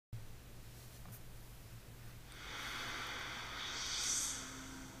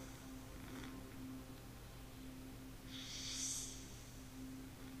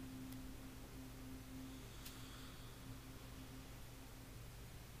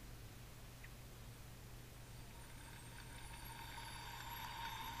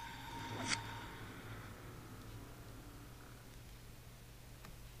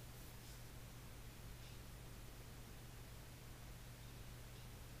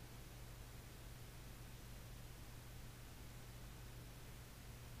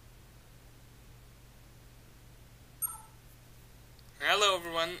Hello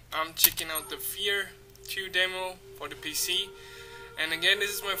everyone, I'm checking out the F.E.A.R 2 demo for the PC, and again this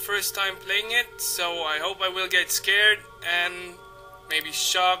is my first time playing it, so I hope I will get scared and maybe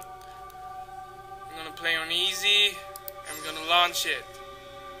shocked. I'm gonna play on easy, I'm gonna launch it,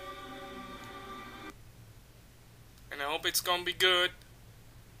 and I hope it's gonna be good.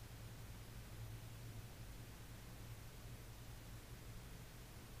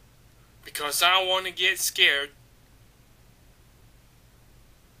 Because I want to get scared.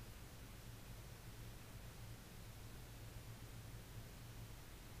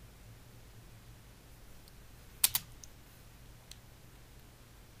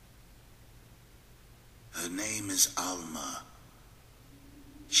 Her name is Alma.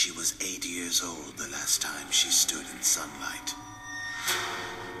 She was 8 years old the last time she stood in sunlight.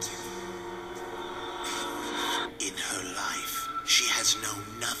 In her life, she has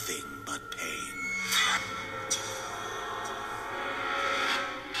known nothing but pain.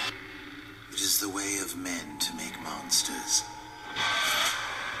 It is the way of men to make monsters.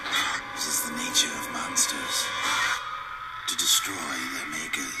 It is the nature of monsters to destroy their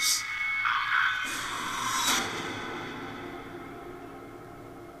makers.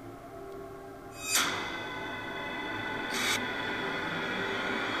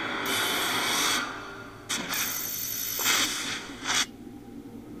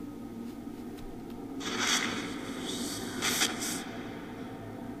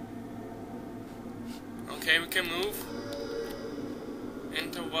 Okay, we can move.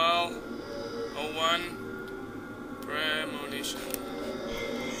 Interval 01. Premonition.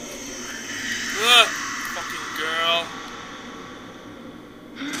 Ugh, fucking girl.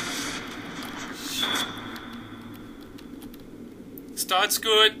 Starts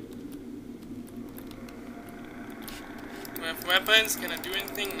good. We have weapons. Can I do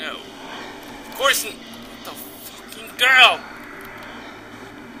anything? No. Of course not. What the fucking girl?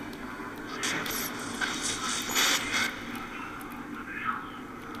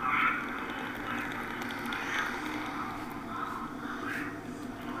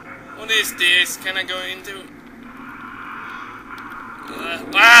 What is this? Can I go into...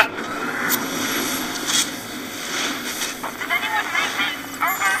 ah! Does anyone read me?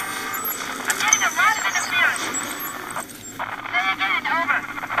 Over. I'm getting a lot of interference. Say again, over.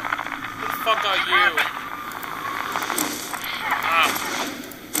 Who the fuck are you? Ah.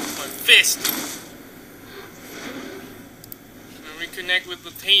 My fist. I'm gonna reconnect with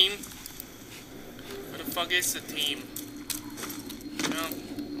the team. Where the fuck is the team? No.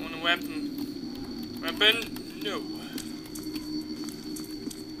 Weapon. Weapon? No.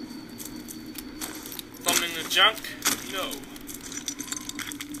 Thumb in the junk? No.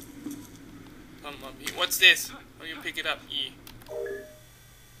 Thumb up here. What's this? How do you pick it up? E.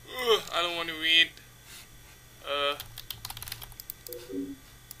 Ugh, I don't want to read.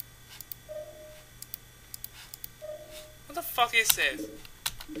 What the fuck is this?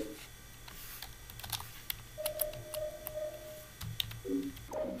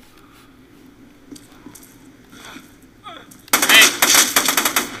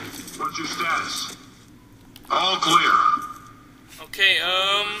 What's your status? All clear. Okay,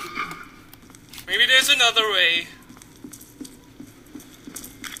 maybe there's another way.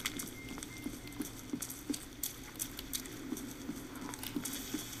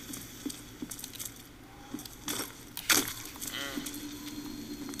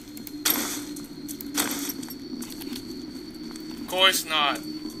 Of course not.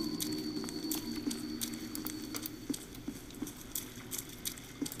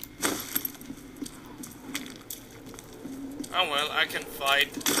 Oh well, I can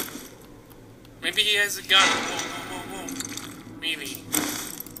fight. Maybe he has a gun. Whoa. Really?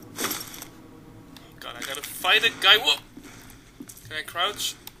 Oh god, I gotta fight a guy. Whoa! Can I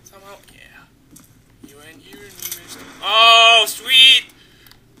crouch somehow? Yeah. You and you. Oh, sweet!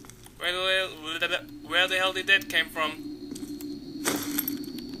 Where the hell did that came from?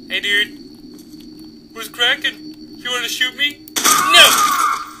 Hey dude. Who's cracking? You wanna shoot me? No!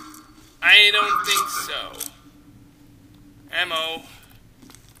 I don't think so. Ammo.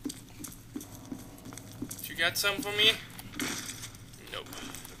 You got some for me? Nope.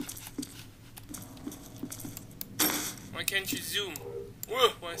 Why can't you zoom? Whoa,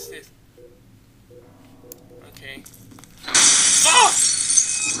 what is this? Okay. Oh!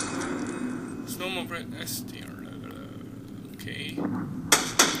 Slow mo breath. Okay.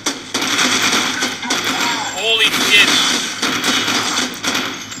 Holy shit!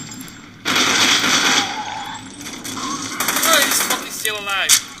 Still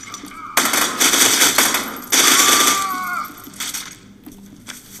alive.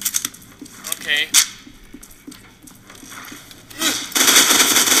 Okay.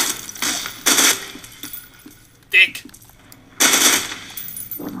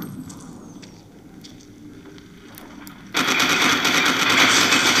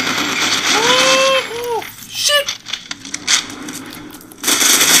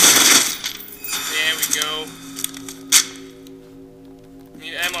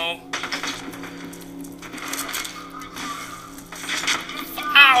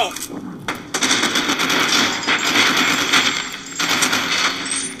 Ow!